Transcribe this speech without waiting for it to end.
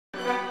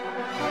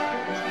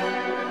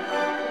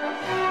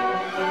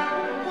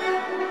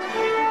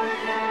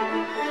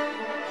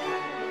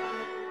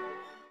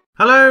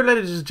Hello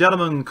ladies and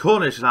gentlemen,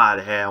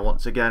 CornishLAD here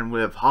once again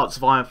with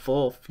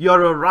HOI4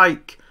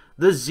 Fuhrerreich,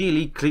 the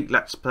Zhili Clique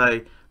Let's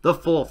Play, the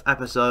 4th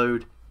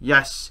episode.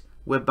 Yes,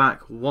 we're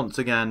back once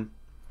again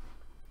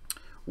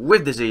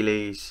with the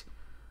Zhilis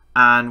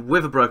and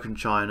with a broken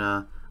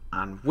China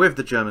and with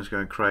the Germans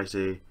going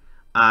crazy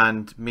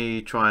and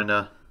me trying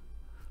to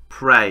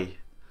pray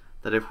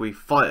that if we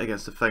fight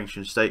against the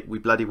Fengtian state we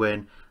bloody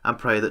win, and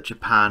pray that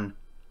Japan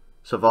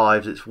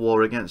survives its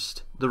war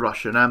against the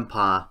Russian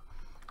Empire.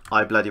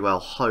 I bloody well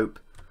hope.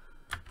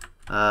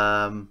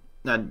 And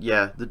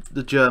yeah,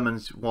 the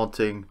Germans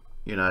wanting,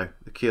 you know,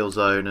 the kill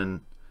zone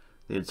and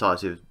the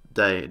entirety of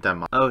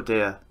Denmark. Oh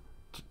dear,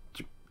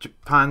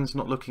 Japan's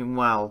not looking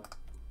well.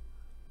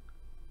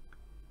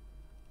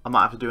 I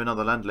might have to do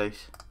another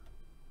lend-lease.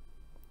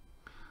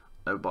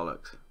 No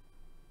bollocks.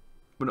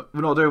 We're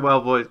not doing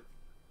well, boys.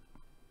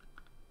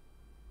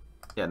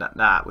 Yeah,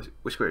 nah,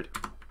 we're screwed.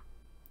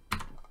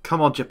 Come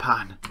on,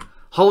 Japan,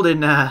 hold in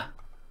there,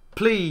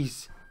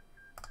 please.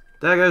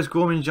 There goes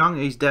Guominjang,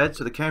 he's dead,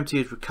 so the KMT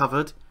has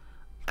recovered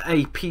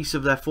a piece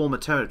of their former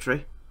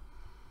territory.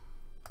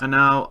 And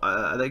now,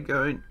 are they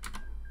going...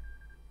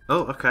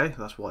 Oh, okay,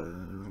 that's why...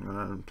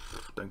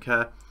 don't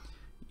care.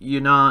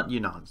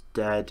 Yunan's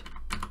dead.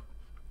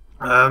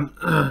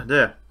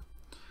 There.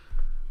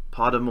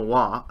 Pardon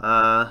moi.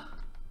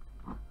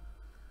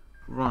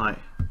 Right.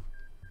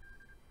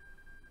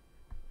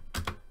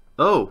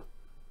 Oh!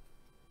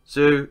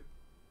 So,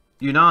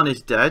 Yunnan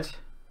is dead.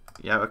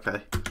 Yeah,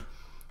 okay.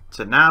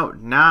 So now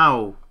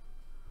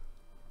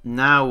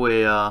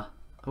we are...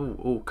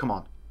 Oh, come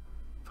on.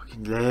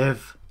 Fucking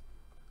live.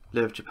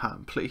 Live,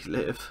 Japan. Please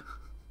live.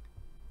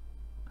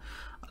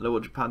 I don't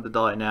want Japan to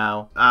die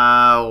now.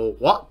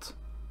 What?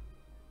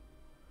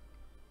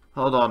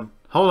 Hold on.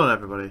 Hold on,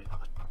 everybody.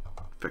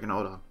 Freaking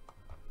hold on.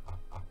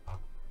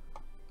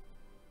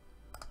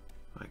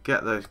 Right,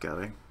 get those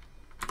going.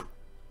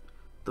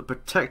 The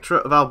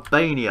Protectorate of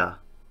Albania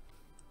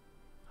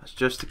has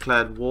just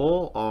declared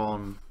war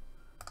on...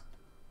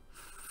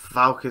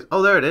 Valkyries.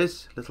 Oh, there it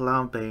is. Little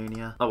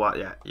Albania. Oh, well,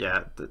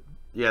 yeah.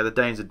 The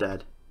Danes are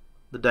dead.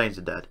 The Danes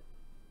are dead.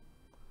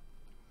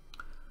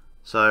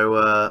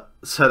 So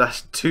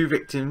that's 2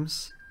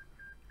 victims.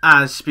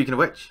 And speaking of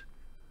which,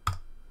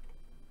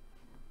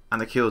 and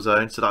the kill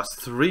zone. So that's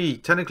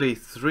technically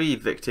 3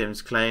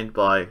 victims claimed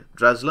by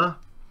Dresler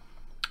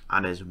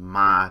and his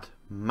mad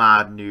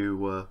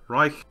new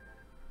Reich.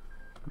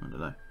 I don't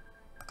know.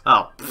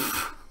 Oh,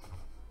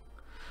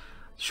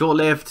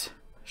 short-lived.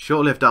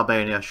 Short-lived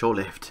Albania,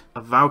 short-lived. A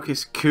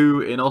Valkyries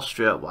coup in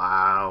Austria,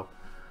 wow.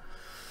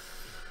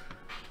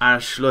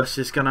 Anschluss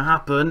is gonna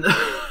happen.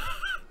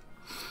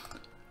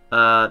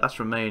 That's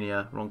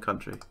Romania, wrong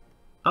country.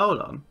 Hold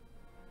on.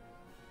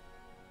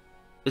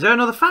 Is there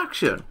another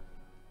faction?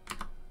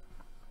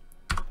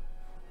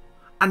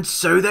 And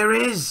so there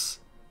is!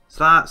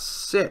 So that's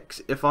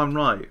 6, if I'm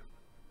right.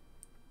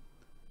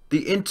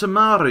 The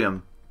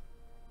Intermarium.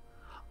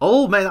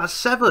 Oh, mate, that's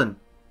 7.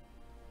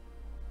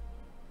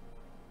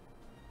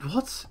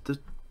 What? The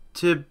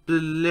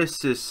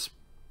Tbilisi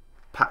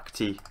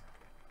Pacti.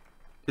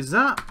 Is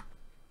that?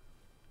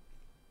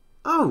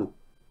 Oh,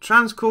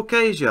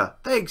 Transcaucasia.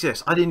 They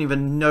exist. I didn't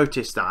even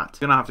notice that.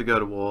 Gonna have to go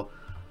to war.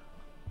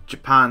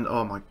 Japan.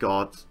 Oh my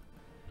god.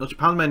 Well,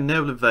 Japan made a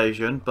naval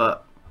invasion,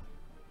 but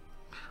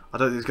I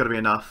don't think it's gonna be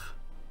enough.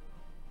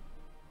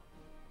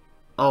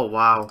 Oh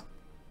wow.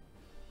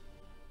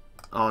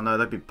 Oh no,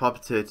 they've been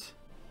puppeted.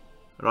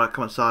 Right,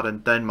 come on,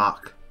 Sarden,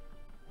 Denmark.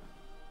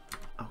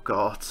 Oh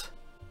god.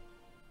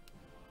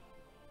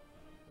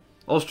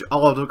 Austria.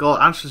 Oh my god,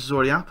 Anschluss has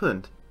already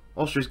happened.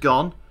 Austria's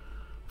gone.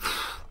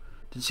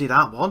 Didn't see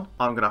that one.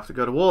 I'm gonna have to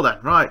go to war then.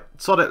 Right,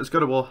 sod it, let's go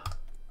to war.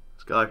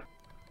 Let's go.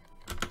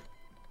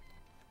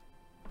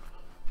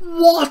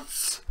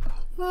 What?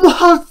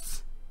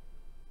 What?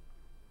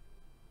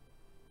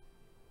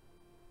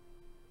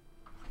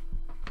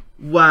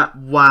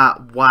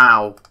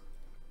 Wow.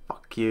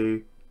 Fuck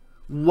you.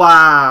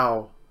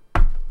 Wow.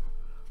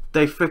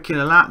 They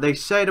freaking they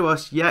say to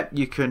us, yep,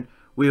 you can,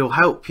 we'll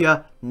help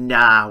you.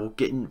 Nah, we're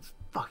getting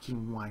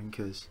fucking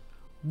wankers.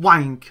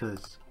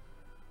 Wankers.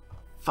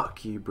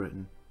 Fuck you,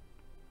 Britain.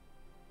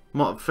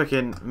 What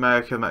freaking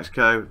America,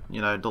 Mexico,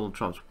 you know, Donald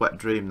Trump's wet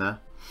dream there.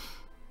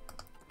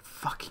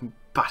 Fucking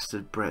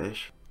bastard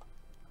British.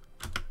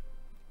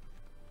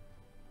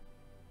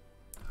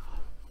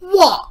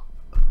 What?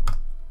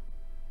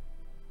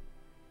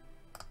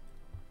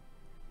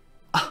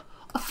 I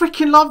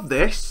freaking love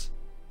this.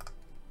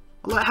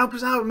 Like, help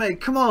us out, mate.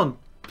 Come on,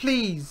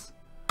 please.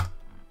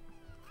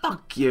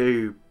 Fuck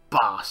you,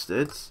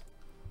 bastards.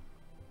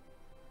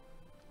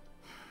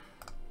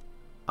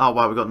 Oh,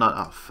 wow, we got none.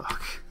 Oh,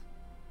 fuck.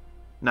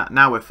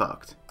 Now we're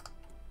fucked.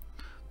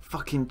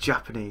 Fucking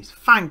Japanese.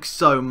 Thanks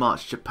so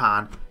much,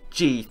 Japan.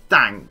 Gee,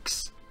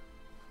 thanks.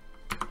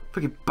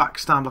 Freaking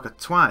backstab like a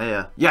twat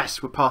here.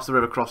 Yes, we're past the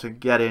river crossing.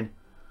 Get in.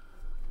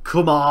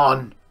 Come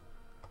on.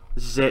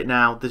 This is it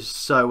now. This is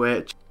so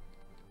it.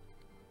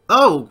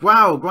 Oh,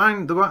 wow.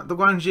 The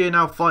Guangxi are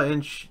now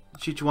fighting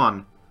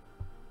Sichuan.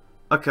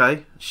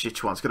 Okay.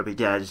 Sichuan's going to be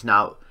dead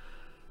now.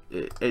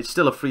 it's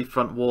still a free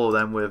front war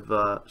then with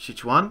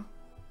Sichuan.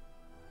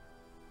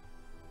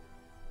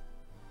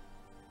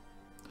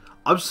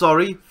 I'm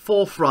sorry,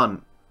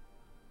 forefront.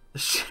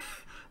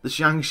 The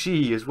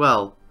Shaanxi as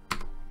well.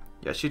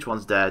 Yeah,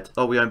 Sichuan's dead.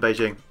 Oh, we own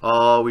Beijing.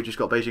 Oh, we just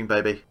got Beijing,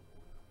 baby.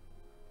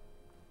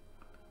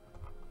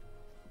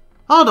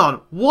 Hold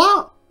on,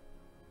 what?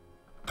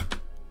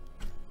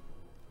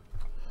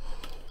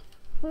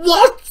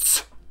 What?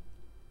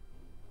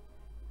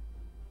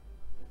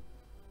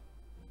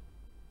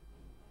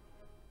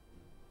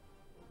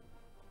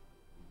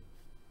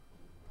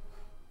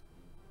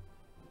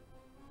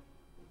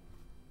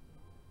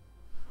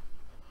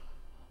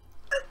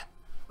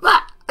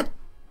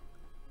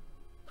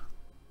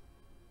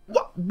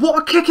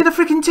 What a kick in the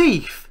freaking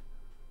teeth!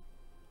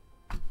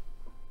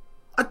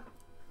 I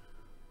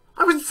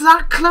was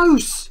that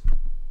close!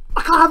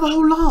 I can't have a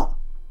whole lot!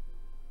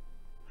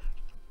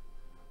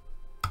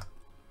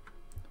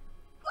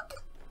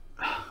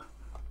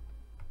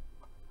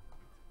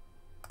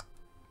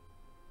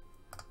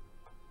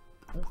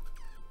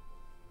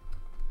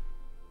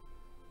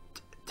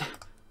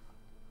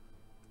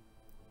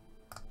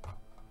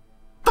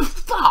 The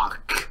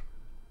fuck?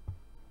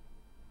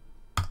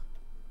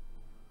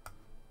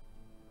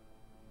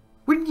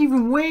 We didn't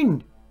even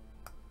win.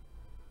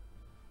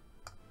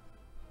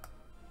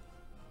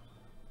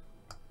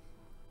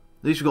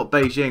 At least we got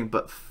Beijing,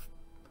 but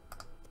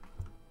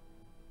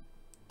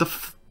I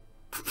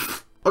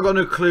got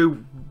no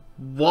clue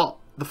what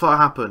the fuck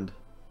happened.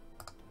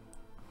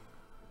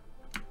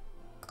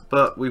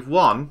 But we've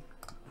won.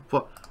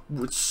 What?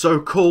 It's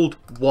so-called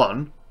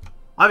won.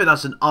 I think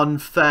that's an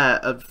unfair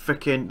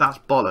freaking. That's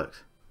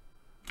bollocks.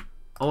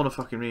 I want a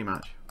fucking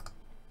rematch.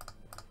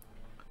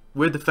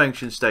 We're the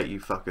Fengshan state, you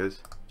fuckers.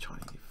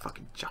 China, you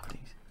fucking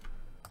Japanese.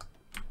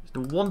 It's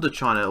no wonder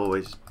China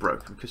always is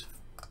broken, because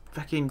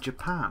fucking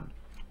Japan.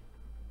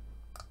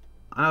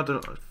 I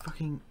don't know,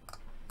 fucking.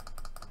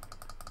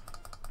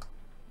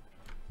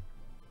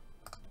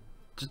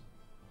 Just,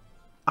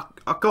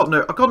 I got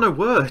no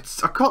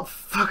words. I got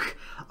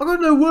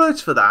no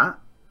words for that.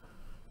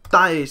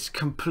 That is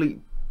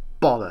complete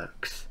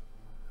bollocks.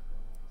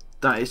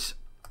 That is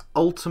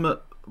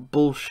ultimate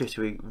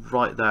bullshittery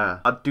right there.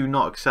 I do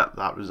not accept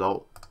that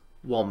result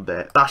one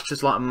bit. That's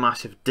just like a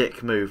massive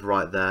dick move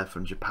right there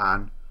from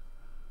Japan.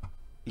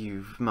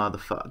 You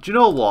motherfucker. Do you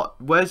know what?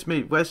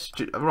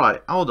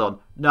 Right, hold on.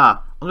 Nah,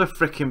 I'm gonna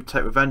fricking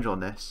take revenge on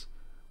this.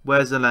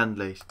 Where's the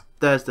Lend-Lease?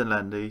 There's the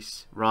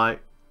Lend-Lease.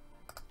 Right.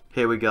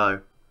 Here we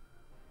go.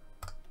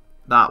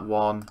 That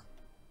one.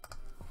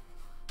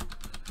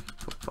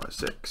 4, 5,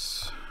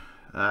 6.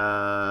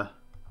 That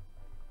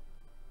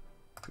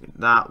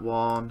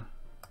one.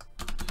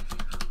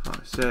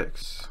 5,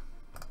 6.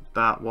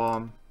 That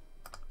one.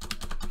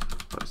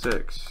 5,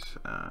 6.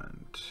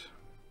 And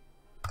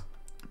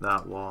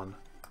that one.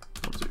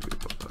 1, 2, 3,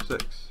 4, 5,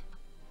 6.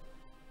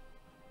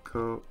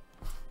 Cool.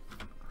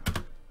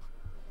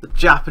 The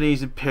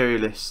Japanese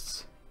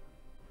imperialists.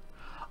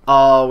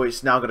 Oh,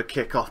 it's now going to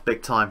kick off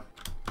big time.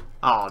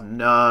 Oh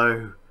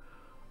no.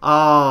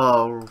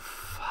 Oh,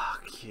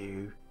 fuck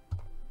you.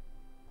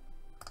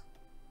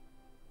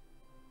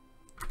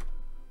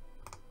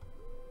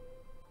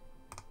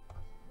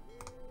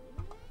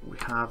 We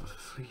have a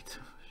fleet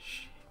of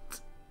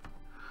shit.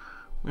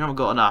 We haven't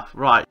got enough.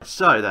 Right,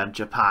 so then,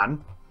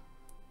 Japan.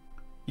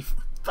 You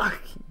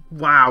fucking.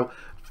 Wow.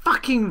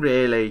 Fucking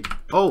really.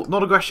 Oh,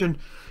 non-aggression.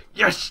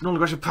 Yes,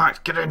 non-aggression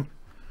pact. Get in.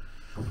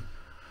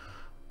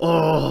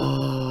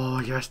 Oh,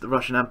 yes, the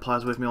Russian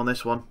Empire's with me on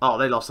this one. Oh,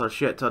 they lost a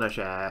shit ton of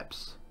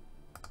ships.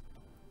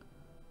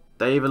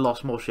 They even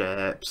lost more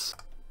ships.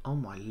 Oh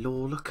my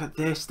lord, look at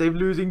this. They're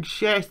losing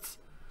shit.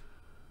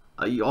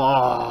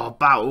 Oh,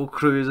 battle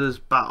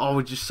cruisers. Oh,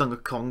 we just sunk a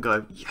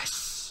Congo.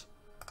 Yes.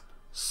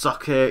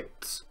 Suck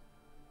it.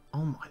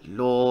 Oh my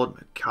lord.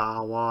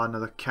 Mikawa,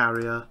 another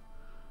carrier.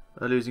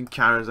 They're losing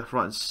carriers left,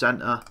 right and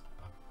centre.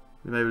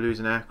 We may be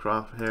losing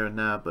aircraft here and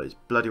there, but it's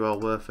bloody well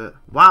worth it.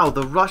 Wow,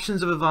 the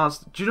Russians have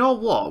advanced. Do you know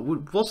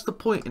what? What's the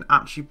point in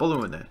actually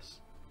bothering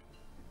this?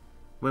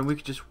 When we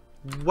could just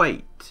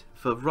wait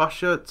for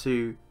Russia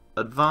to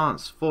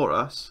advance for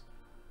us.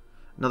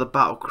 Another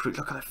battle cruise.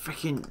 Look at the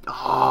freaking.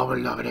 Oh, we're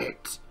loving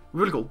it.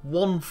 We've really got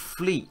one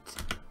fleet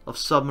of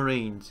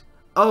submarines.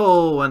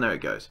 Oh, and there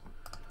it goes.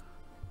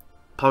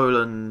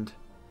 Poland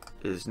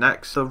is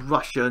next. The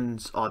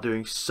Russians are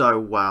doing so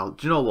well.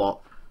 Do you know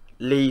what?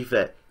 Leave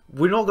it.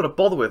 We're not going to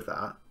bother with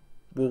that.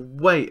 We'll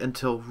wait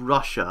until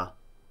Russia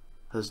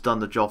has done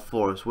the job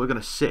for us. We're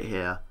going to sit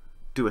here,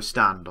 do a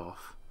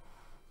standoff.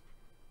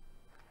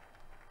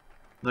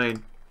 I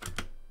mean,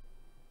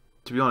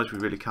 to be honest, we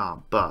really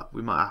can't, but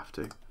we might have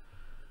to.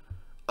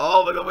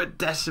 Oh my god, we're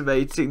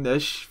decimating the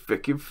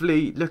freaking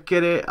fleet. Look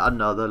at it.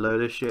 Another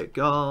load of shit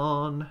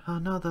gone.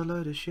 Another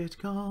load of shit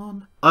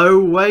gone.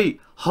 Oh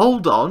wait,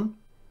 hold on.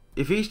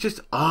 If he's just...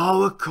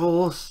 Oh, of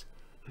course.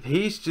 If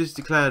he's just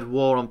declared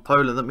war on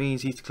Poland, that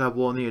means he's declared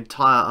war on the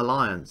entire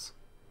alliance.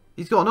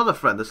 He's got another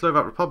friend, the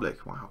Slovak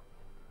Republic. Wow.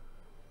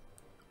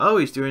 Oh,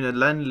 he's doing a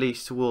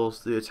Lend-Lease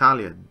towards the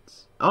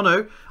Italians. Oh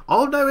no.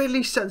 Oh no, at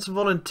least sent some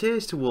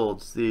volunteers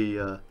towards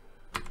the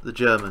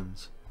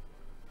Germans.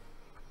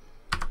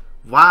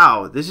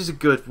 Wow, this is a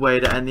good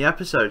way to end the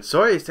episode.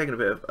 Sorry it's taken a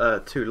bit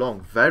of too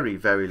long. Very,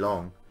 very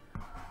long.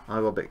 I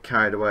got a bit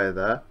carried away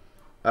there.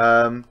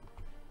 I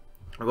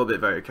got a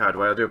bit very carried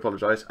away. I do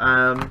apologise.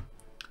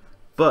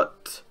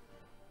 But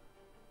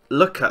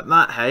look at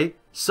that, hey.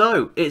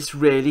 So it's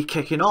really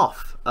kicking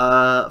off.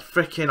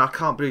 Frickin', I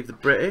can't believe the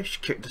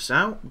British kicked us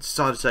out.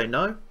 Decided to say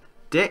no.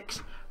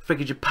 Dicks.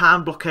 Frickin'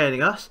 Japan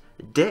blockading us.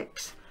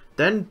 Dicks.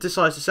 Then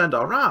decides to send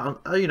our around.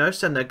 You know,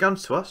 send their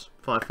guns to us.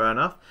 Fine, fair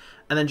enough.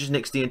 And then just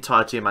nicks the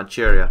entirety of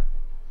Manchuria.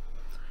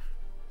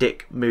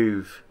 Dick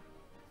move.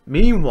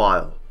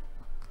 Meanwhile,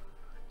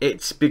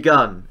 it's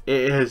begun.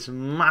 It has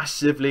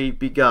massively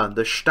begun.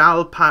 The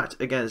Stahl Pact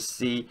against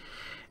the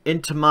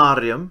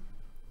Intermarium,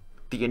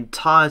 the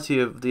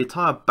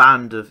entire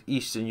band of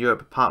Eastern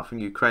Europe, apart from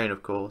Ukraine,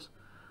 of course.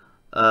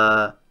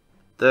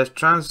 There's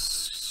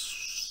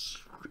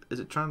is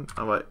it trans?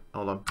 Oh wait,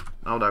 hold on.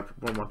 Oh no,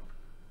 wrong one.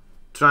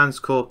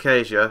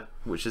 Transcaucasia,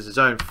 which is its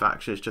own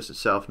faction, it's just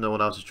itself. No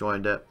one else has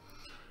joined it.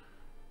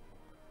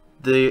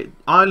 The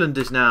island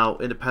is now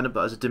independent,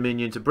 but as a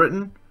dominion to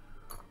Britain.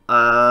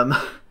 And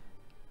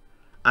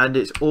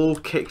it's all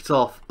kicked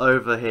off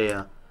over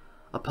here.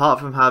 Apart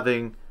from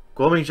having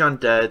Guomindang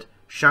dead,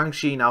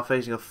 Shaanxi now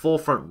facing a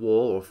 4-front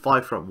war, or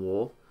 5-front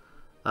war.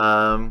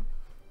 The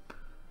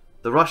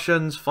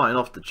Russians fighting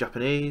off the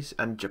Japanese,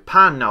 and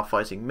Japan now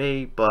fighting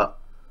me, but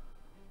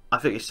I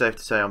think it's safe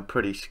to say I'm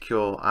pretty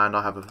secure, and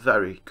I have a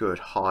very good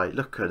high.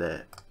 Look at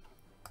it.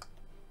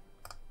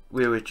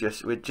 We've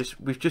just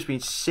been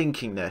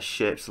sinking their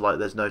ships like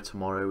there's no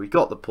tomorrow. We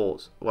got the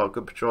ports, well,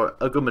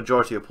 a good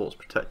majority of ports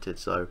protected,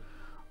 so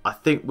I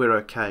think we're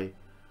okay.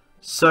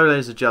 So,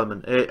 ladies and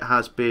gentlemen, it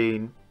has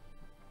been.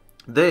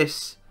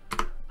 This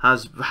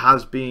has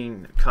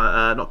been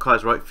not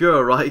Kaiserreich,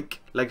 Fuhrerreich,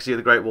 Legacy of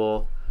the Great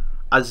War,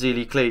 as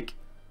Zhili Clique.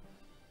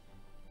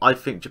 I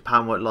think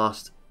Japan won't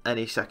last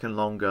any second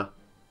longer.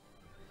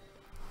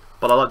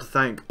 But I'd like to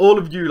thank all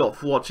of you lot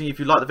for watching. If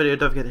you like the video,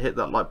 don't forget to hit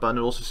that like button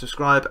and also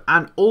subscribe.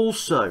 And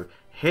also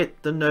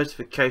hit the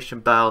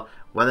notification bell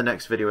when the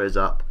next video is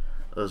up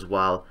as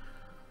well.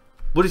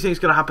 What do you think is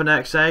going to happen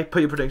next, eh?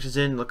 Put your predictions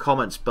in the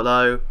comments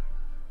below.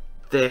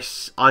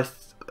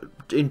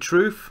 In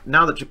truth,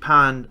 now that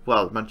Japan,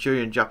 well,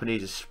 Manchurian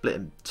Japanese is split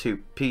in 2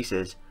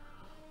 pieces,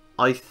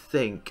 I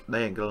think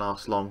they ain't going to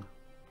last long.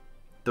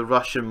 The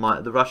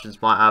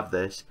Russians might have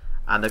this,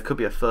 and there could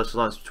be a first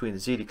alliance between the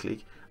Zhili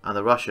Clique and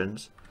the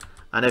Russians.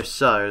 And if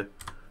so,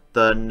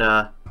 then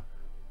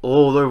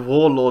all the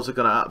warlords are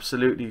going to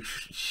absolutely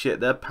shit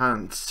their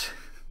pants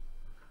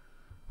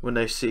when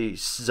they see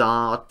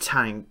Tsar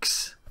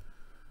tanks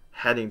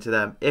heading to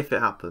them. If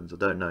it happens, I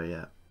don't know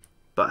yet.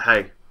 But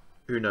hey,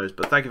 who knows.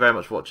 But thank you very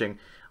much for watching,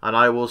 and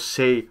I will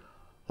see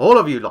all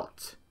of you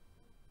lot,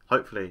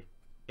 hopefully,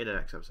 in the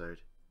next episode.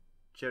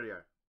 Cheerio.